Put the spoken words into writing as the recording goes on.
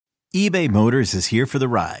eBay Motors is here for the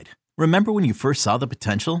ride. Remember when you first saw the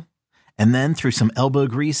potential? And then through some elbow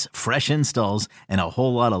grease, fresh installs, and a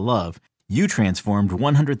whole lot of love, you transformed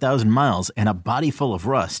 100,000 miles and a body full of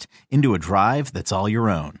rust into a drive that's all your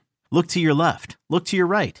own. Look to your left. Look to your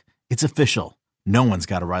right. It's official. No one's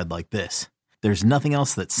got a ride like this. There's nothing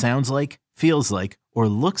else that sounds like, feels like, or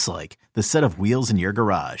looks like the set of wheels in your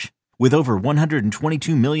garage. With over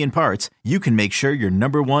 122 million parts, you can make sure your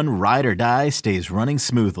number one ride or die stays running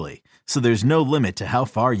smoothly. So there's no limit to how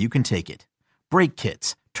far you can take it. Brake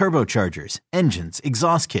kits, turbochargers, engines,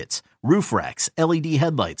 exhaust kits, roof racks, LED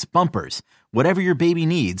headlights, bumpers, whatever your baby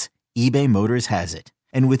needs, eBay Motors has it.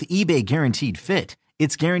 And with eBay Guaranteed Fit,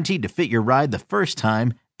 it's guaranteed to fit your ride the first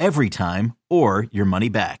time, every time, or your money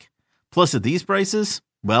back. Plus at these prices,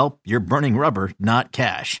 well, you're burning rubber, not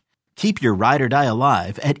cash. Keep your ride or die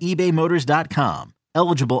alive at ebaymotors.com.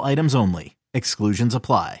 Eligible items only. Exclusions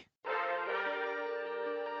apply.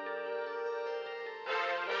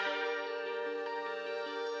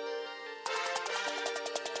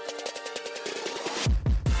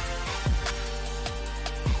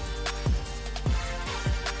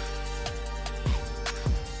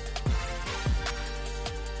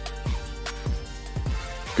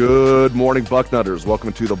 Good morning, Bucknutters.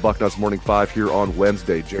 Welcome to the Bucknuts Morning 5 here on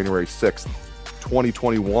Wednesday, January 6th,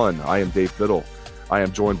 2021. I am Dave Biddle. I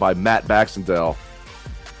am joined by Matt Baxendell.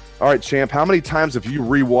 All right, champ, how many times have you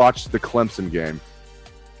rewatched the Clemson game?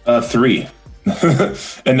 3.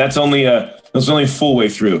 And that's only full way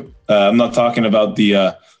through. I'm not talking about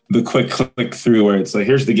the quick click through where it's like,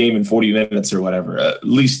 here's the game in 40 minutes or whatever. At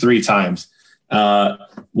least 3 times.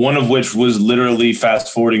 One of which was literally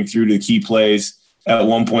fast forwarding through to key plays at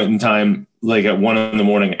one point in time, like at 1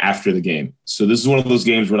 a.m. after the game. So this is one of those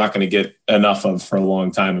games we're not going to get enough of for a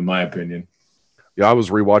long time, in my opinion. Yeah, I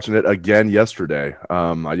was rewatching it again yesterday.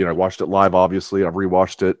 I watched it live, obviously. I've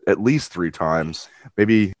rewatched it at least 3 times,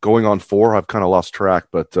 maybe going on 4. I've kind of lost track,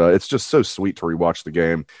 but it's just so sweet to rewatch the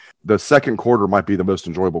game. The second quarter might be the most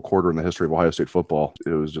enjoyable quarter in the history of Ohio State football.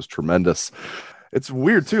 It was just tremendous. It's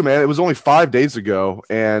weird, too, man. It was only 5 days ago,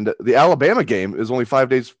 and the Alabama game is only 5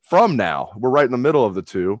 days from now. We're right in the middle of the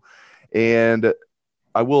two, and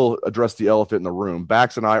I will address the elephant in the room.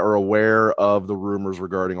 Bax and I are aware of the rumors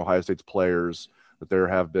regarding Ohio State's players, that there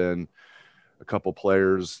have been a couple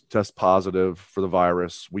players test positive for the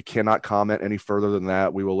virus. We cannot comment any further than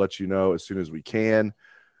that. We will let you know as soon as we can.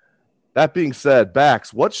 That being said,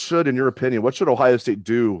 Bax, in your opinion, what should Ohio State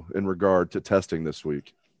do in regard to testing this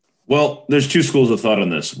week? Well, there's 2 schools of thought on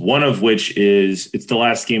this. One of which is it's the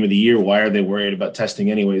last game of the year. Why are they worried about testing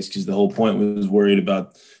anyways? Because the whole point was worried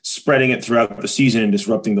about spreading it throughout the season and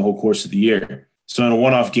disrupting the whole course of the year. So in a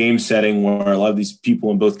one-off game setting where a lot of these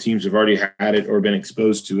people in both teams have already had it or been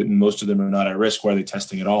exposed to it, and most of them are not at risk, why are they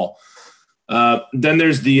testing at all? Then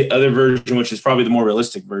there's the other version, which is probably the more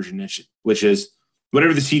realistic version, which is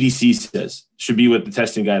whatever the CDC says should be what the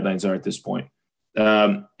testing guidelines are at this point.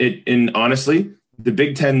 And honestly, the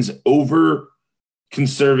Big Ten's over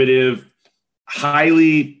conservative,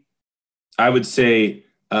 highly, I would say,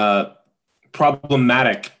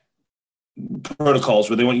 problematic protocols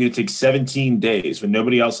where they want you to take 17 days when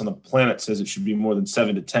nobody else on the planet says it should be more than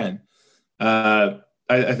 7 to 10. I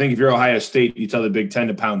think if you're Ohio State, you tell the Big Ten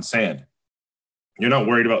to pound sand. You're not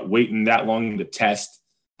worried about waiting that long to test.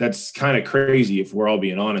 That's kind of crazy if we're all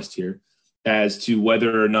being honest here as to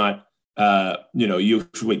whether or not, you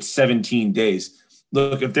should wait 17 days.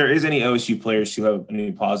 Look, if there is any OSU players who have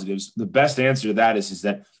any positives, the best answer to that is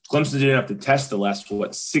that Clemson didn't have to test the last,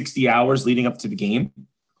 60 hours leading up to the game.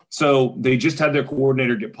 So they just had their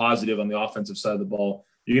coordinator get positive on the offensive side of the ball.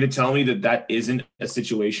 You're going to tell me that isn't a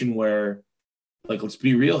situation where, let's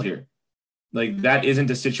be real here. That isn't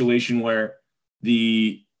a situation where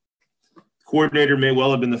the coordinator may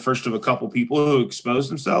well have been the first of a couple people who exposed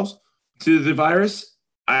themselves to the virus.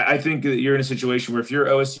 I think that you're in a situation where if you're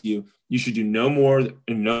OSU, you should do no more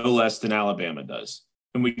and no less than Alabama does.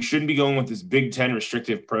 And we shouldn't be going with this Big Ten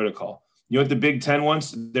restrictive protocol. You know what the Big Ten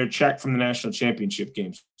wants? Their check from the National Championship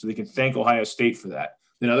games. So they can thank Ohio State for that.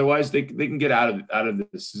 And otherwise, they can get out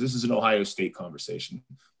of this. This is an Ohio State conversation.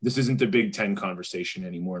 This isn't the Big Ten conversation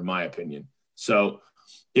anymore, in my opinion. So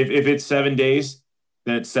if it's 7 days,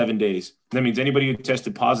 then it's 7 days. That means anybody who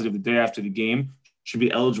tested positive the day after the game should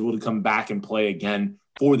be eligible to come back and play again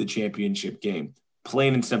for the championship game.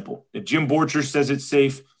 Plain and simple. If Jim Borcher says it's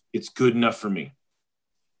safe, it's good enough for me.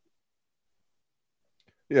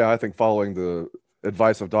 Yeah, I think following the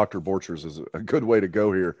advice of Dr. Borchers is a good way to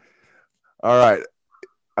go here. All right.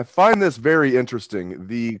 I find this very interesting.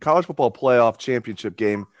 The college football playoff championship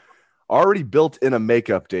game already built in a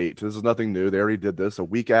makeup date. This is nothing new. They already did this a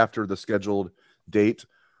week after the scheduled date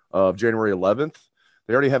of January 11th.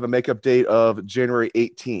 They already have a makeup date of January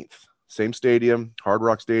 18th. Same stadium, Hard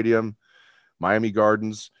Rock Stadium, Miami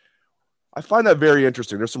Gardens. I find that very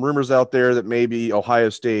interesting. There's some rumors out there that maybe Ohio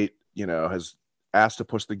State, has asked to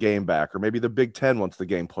push the game back, or maybe the Big Ten wants the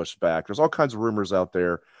game pushed back. There's all kinds of rumors out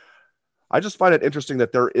there. I just find it interesting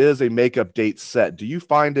that there is a makeup date set. Do you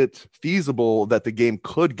find it feasible that the game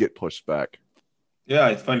could get pushed back? Yeah,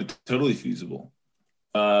 I find it totally feasible.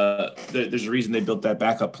 There's a reason they built that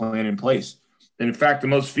backup plan in place. And in fact, the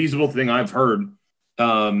most feasible thing I've heard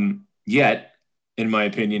yet, in my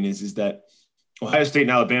opinion, is that Ohio State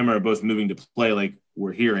and Alabama are both moving to play, like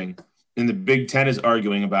we're hearing. And the Big Ten is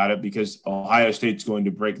arguing about it because Ohio State's going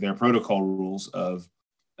to break their protocol rules of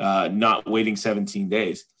not waiting 17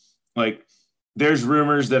 days. Like, there's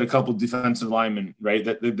rumors that a couple defensive linemen, right,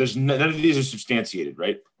 that there's none of these are substantiated,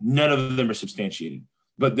 right? None of them are substantiated.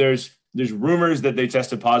 But there's rumors that they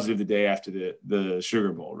tested positive the day after the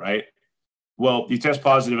Sugar Bowl, right? Well, you test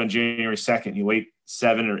positive on January 2nd, you wait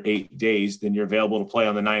 7 or 8 days, then you're available to play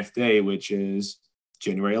on the 9th day, which is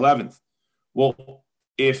January 11th. Well,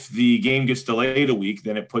 if the game gets delayed a week,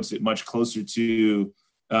 then it puts it much closer to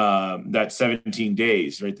that 17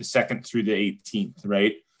 days, right? The 2nd through the 18th,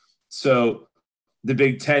 right? So the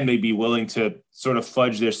Big Ten may be willing to sort of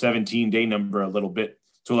fudge their 17-day number a little bit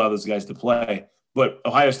to allow those guys to play. But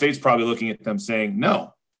Ohio State's probably looking at them saying,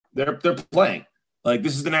 no, they're playing. Like,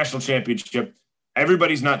 this is the national championship.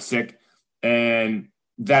 Everybody's not sick, and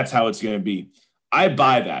that's how it's going to be. I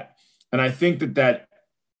buy that. And I think that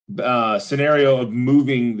scenario of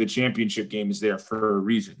moving the championship game is there for a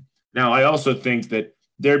reason. Now, I also think that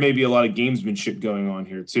there may be a lot of gamesmanship going on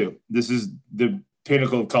here too. This is the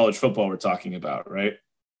pinnacle of college football we're talking about, right?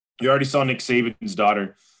 You already saw Nick Saban's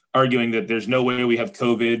daughter arguing that there's no way we have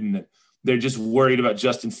COVID and that they're just worried about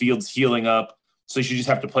Justin Fields healing up. So you should just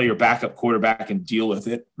have to play your backup quarterback and deal with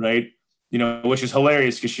it, right? Which is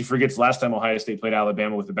hilarious because she forgets last time Ohio State played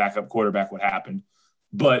Alabama with the backup quarterback, what happened.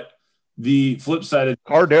 But the flip side of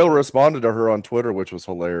Cardale responded to her on Twitter, which was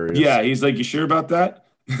hilarious. Yeah, he's like, you sure about that?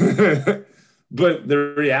 But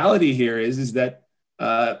the reality here is that,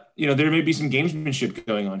 there may be some gamesmanship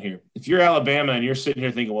going on here. If you're Alabama and you're sitting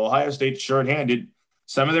here thinking, well, Ohio State's shorthanded,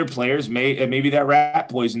 some of their players maybe that rat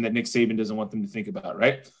poison that Nick Saban doesn't want them to think about,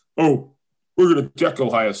 right? Oh, we're going to deck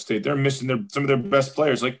Ohio State. They're missing some of their best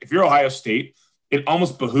players. Like, if you're Ohio State, it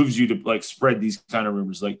almost behooves you to, like, spread these kind of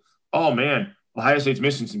rumors. Like, oh, man, Ohio State's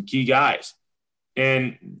missing some key guys.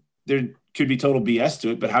 And there could be total BS to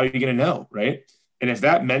it, but how are you going to know, right? And if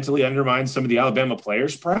that mentally undermines some of the Alabama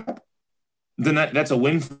players' prep, then that's a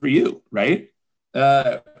win for you, right?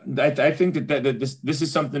 I think that this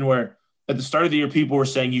is something where at the start of the year, people were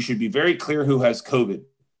saying you should be very clear who has COVID.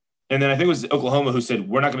 And then I think it was Oklahoma who said,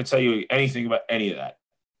 we're not going to tell you anything about any of that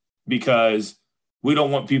because we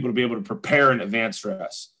don't want people to be able to prepare in advance for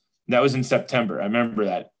us. And that was in September. I remember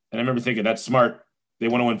that. And I remember thinking, that's smart. They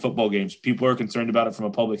want to win football games. People are concerned about it from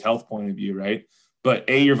a public health point of view, right? But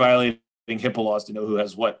A, you're violating HIPAA laws to know who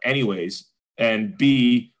has what anyways. And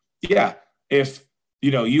B, yeah, if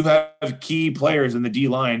you have key players in the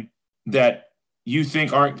D-line that you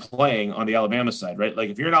think aren't playing on the Alabama side, right? Like,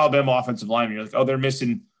 if you're an Alabama offensive lineman, you're like, oh, they're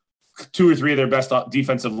missing 2 or 3 of their best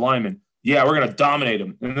defensive linemen. Yeah, we're going to dominate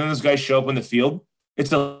them. And then those guys show up in the field.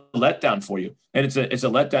 It's a letdown for you. And it's a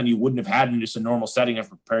letdown you wouldn't have had in just a normal setting of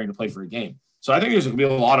preparing to play for a game. So I think there's going to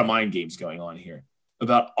be a lot of mind games going on here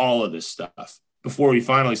about all of this stuff before we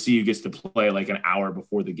finally see who gets to play like an hour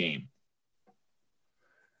before the game.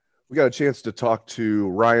 We got a chance to talk to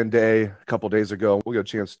Ryan Day a couple days ago. We'll get a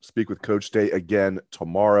chance to speak with Coach Day again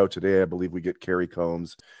tomorrow. Today, I believe we get Kerry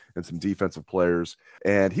Combs and some defensive players.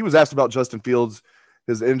 And he was asked about Justin Fields,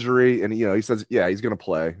 his injury, and he says, yeah, he's going to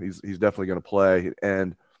play. He's definitely going to play.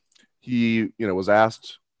 And he, was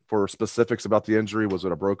asked for specifics about the injury. Was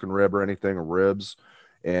it a broken rib or anything, or ribs?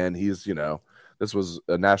 And he's, this was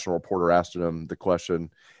a national reporter asked him the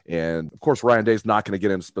question. And of course, Ryan Day's not going to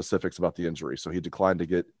get into specifics about the injury. So he declined to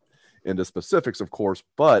get into specifics, of course,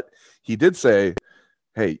 but he did say,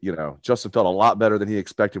 hey, Justin felt a lot better than he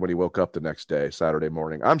expected when he woke up the next day, Saturday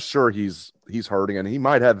morning. I'm sure he's hurting and he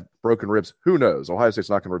might have broken ribs. Who knows? Ohio State's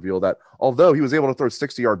not going to reveal that, although he was able to throw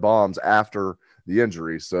 60-yard bombs after the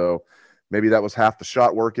injury. So maybe that was half the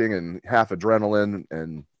shot working and half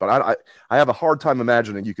adrenaline. But I have a hard time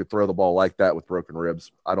imagining you could throw the ball like that with broken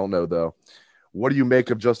ribs. I don't know, though. What do you make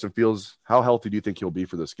of Justin Fields? How healthy do you think he'll be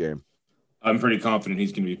for this game? I'm pretty confident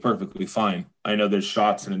he's going to be perfectly fine. I know there's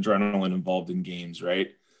shots and adrenaline involved in games, right?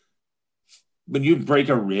 When you break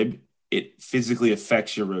a rib, it physically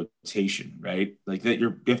affects your rotation, right? Like that,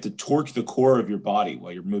 you have to torque the core of your body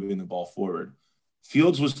while you're moving the ball forward.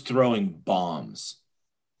 Fields was throwing bombs.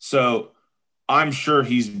 So I'm sure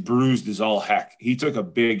he's bruised as all heck. He took a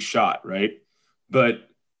big shot, right? But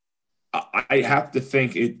I have to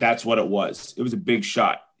think that's what it was. It was a big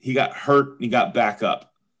shot. He got hurt and he got back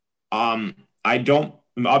up.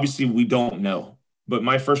 Obviously we don't know, but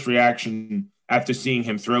my first reaction after seeing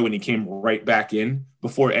him throw when he came right back in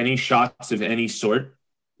before any shots of any sort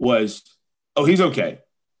was, oh, he's okay.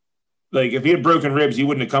 Like if he had broken ribs, he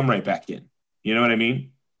wouldn't have come right back in. You know what I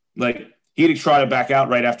mean? Like he'd have trotted back out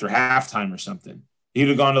right after halftime or something. He'd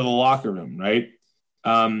have gone to the locker room, right?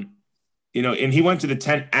 And he went to the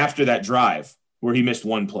tent after that drive where he missed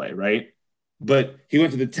one play, right? But he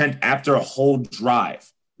went to the tent after a whole drive,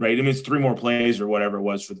 right? I mean, it's 3 more plays or whatever it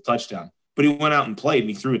was for the touchdown. But he went out and played and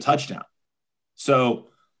he threw a touchdown. So,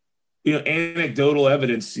 anecdotal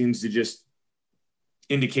evidence seems to just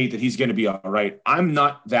indicate that he's going to be all right. I'm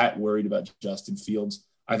not that worried about Justin Fields.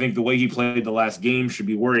 I think the way he played the last game should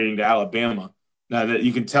be worrying to Alabama. Now that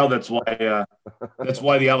you can tell that's why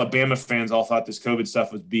the Alabama fans all thought this COVID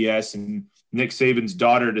stuff was BS, and Nick Saban's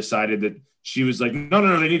daughter decided that she was like,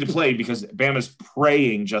 no, they need to play because Bama's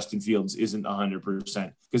praying Justin Fields isn't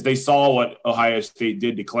 100% because they saw what Ohio State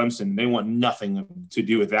did to Clemson. They want nothing to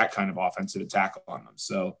do with that kind of offensive attack on them.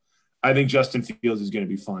 So I think Justin Fields is going to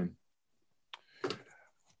be fine. I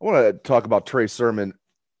want to talk about Trey Sermon.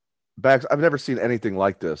 I've never seen anything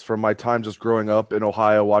like this from my time just growing up in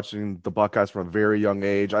Ohio, watching the Buckeyes from a very young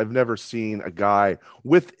age. I've never seen a guy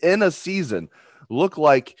within a season look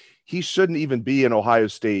like he shouldn't even be an Ohio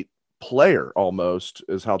State player, almost,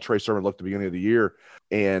 is how Trey Sermon looked at the beginning of the year,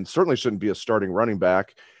 and certainly shouldn't be a starting running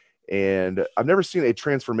back. And I've never seen a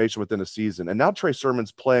transformation within a season. And now Trey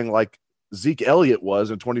Sermon's playing like Zeke Elliott was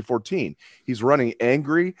in 2014. He's running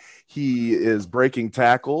angry. He is breaking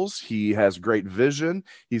tackles. He has great vision.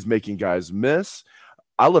 He's making guys miss.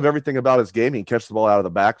 I love everything about his game. He can catch the ball out of the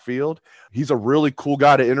backfield. He's a really cool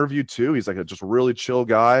guy to interview too. He's like a just really chill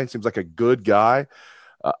guy. Seems like a good guy.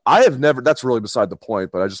 That's really beside the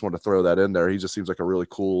point, but I just want to throw that in there. He just seems like a really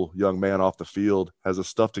cool young man off the field, has his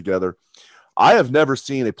stuff together. I have never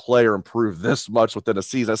seen a player improve this much within a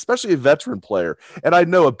season, especially a veteran player. And I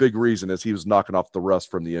know a big reason is he was knocking off the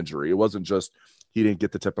rust from the injury. It wasn't just he didn't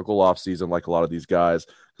get the typical offseason like a lot of these guys,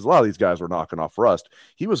 because a lot of these guys were knocking off rust.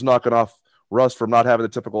 He was knocking off rust from not having the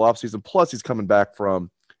typical offseason, plus he's coming back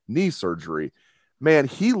from knee surgery. Man,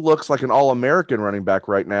 he looks like an All-American running back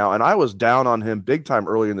right now, and I was down on him big time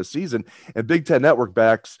early in the season. And Big Ten Network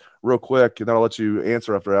backs, real quick, and then I'll let you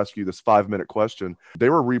answer after I ask you this 5-minute question.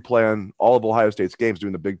 They were replaying all of Ohio State's games,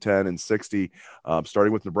 doing the Big Ten and 60,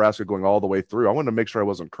 starting with Nebraska, going all the way through. I wanted to make sure I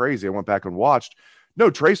wasn't crazy. I went back and watched.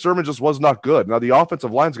 No, Trey Sermon just was not good. Now, the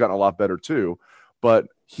offensive line's gotten a lot better too, but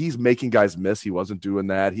he's making guys miss. He wasn't doing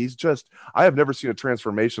that. I have never seen a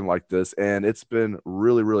transformation like this, and it's been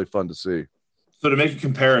really, really fun to see. So to make a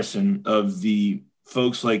comparison of the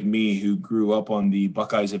folks like me who grew up on the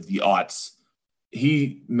Buckeyes of the aughts,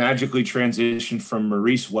 he magically transitioned from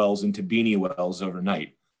Maurice Wells into Beanie Wells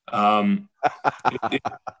overnight.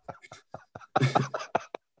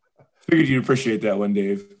 Figured you'd appreciate that one,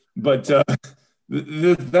 Dave. But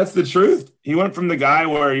that's the truth. He went from the guy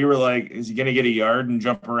where you were like, is he going to get a yard and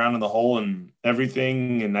jump around in the hole and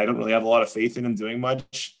everything? And I don't really have a lot of faith in him doing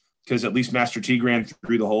much because at least Master Teague ran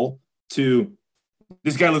through the hole. To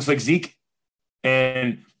this guy looks like Zeke,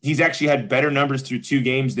 and he's actually had better numbers through 2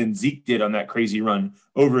 games than Zeke did on that crazy run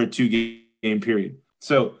over a 2-game period.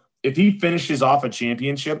 So if he finishes off a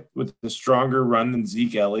championship with a stronger run than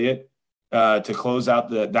Zeke Elliott to close out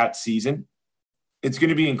that season, it's going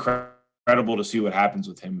to be incredible to see what happens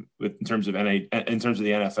with him in terms of the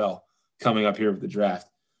NFL coming up here with the draft,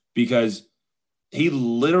 because he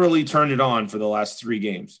literally turned it on for the last 3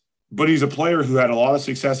 games. But he's a player who had a lot of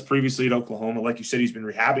success previously at Oklahoma. Like you said, he's been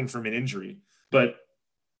rehabbing from an injury. But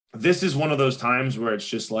this is one of those times where it's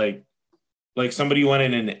just like somebody went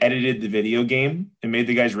in and edited the video game and made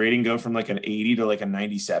the guy's rating go from like an 80 to like a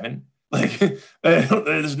 97. Like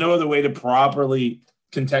there's no other way to properly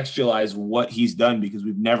contextualize what he's done, because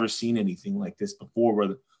we've never seen anything like this before,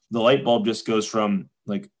 where the light bulb just goes from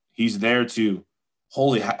like he's there to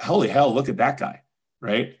holy hell, look at that guy,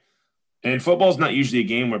 right? And football's not usually a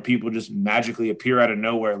game where people just magically appear out of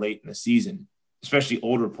nowhere late in the season, especially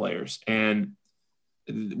older players. And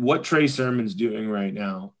what Trey Sermon's doing right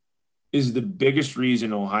now is the biggest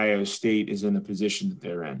reason Ohio State is in the position that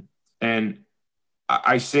they're in. And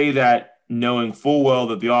I say that knowing full well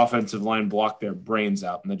that the offensive line blocked their brains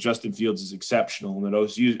out, and that Justin Fields is exceptional, and that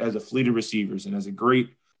OSU has a fleet of receivers and has a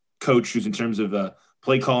great coach who's in terms of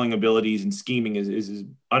play calling abilities and scheming is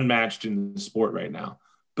unmatched in the sport right now.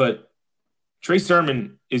 But Trey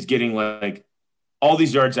Sermon is getting like all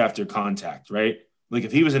these yards after contact, right? Like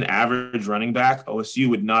if he was an average running back, OSU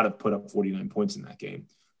would not have put up 49 points in that game.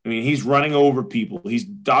 I mean, he's running over people. He's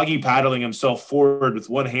doggy paddling himself forward with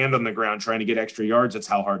one hand on the ground trying to get extra yards. That's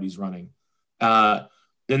how hard he's running. And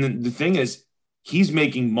then the thing is, he's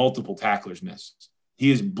making multiple tacklers miss. He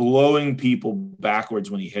is blowing people backwards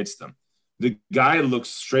when he hits them. The guy looks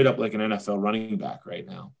straight up like an NFL running back right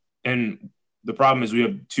now. And the problem is we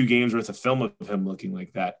have 2 games worth of film of him looking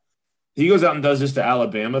like that. He goes out and does this to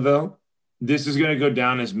Alabama, though. This is going to go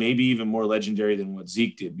down as maybe even more legendary than what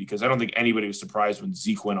Zeke did, because I don't think anybody was surprised when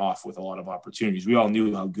Zeke went off with a lot of opportunities. We all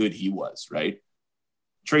knew how good he was, right?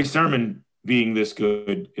 Trey Sermon being this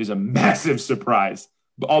good is a massive surprise,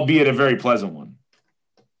 albeit a very pleasant one.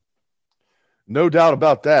 No doubt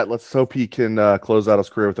about that. Let's hope he can close out his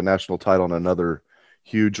career with a national title in another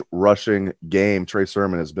huge rushing game. Trey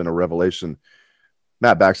Sermon has been a revelation.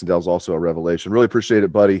 Matt Baxendell is also a revelation. Really appreciate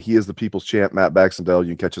it, buddy. He is the people's champ, Matt Baxendell.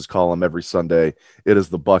 You can catch his column every Sunday. It is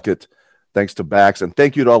The Bucket. Thanks to Bax. And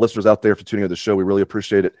thank you to all listeners out there for tuning in to the show. We really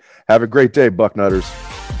appreciate it. Have a great day, Bucknutters.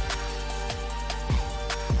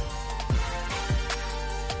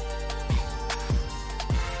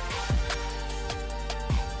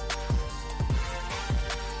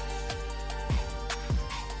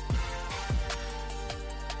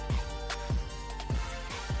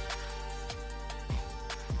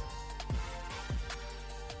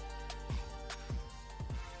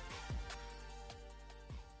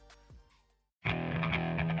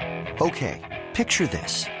 Okay, picture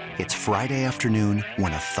this. It's Friday afternoon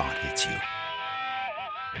when a thought hits you.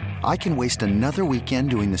 I can waste another weekend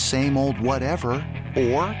doing the same old whatever,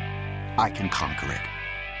 or I can conquer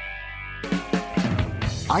it.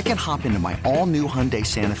 I can hop into my all-new Hyundai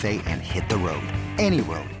Santa Fe and hit the road. Any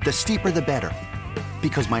road. The steeper, the better.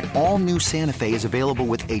 Because my all-new Santa Fe is available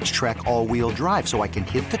with H-Track all-wheel drive, so I can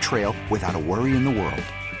hit the trail without a worry in the world.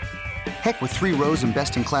 Heck, with 3 rows and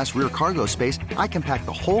best-in-class rear cargo space, I can pack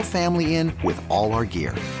the whole family in with all our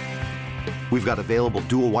gear. We've got available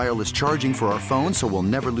dual wireless charging for our phones, so we'll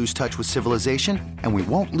never lose touch with civilization, and we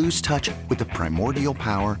won't lose touch with the primordial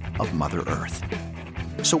power of Mother Earth.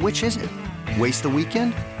 So which is it? Waste the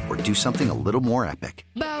weekend or do something a little more epic?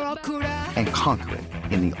 And conquer it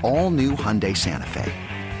in the all-new Hyundai Santa Fe.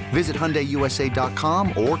 Visit HyundaiUSA.com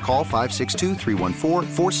or call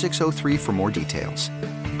 562-314-4603 for more details.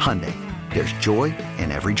 Hyundai, there's joy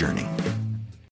in every journey.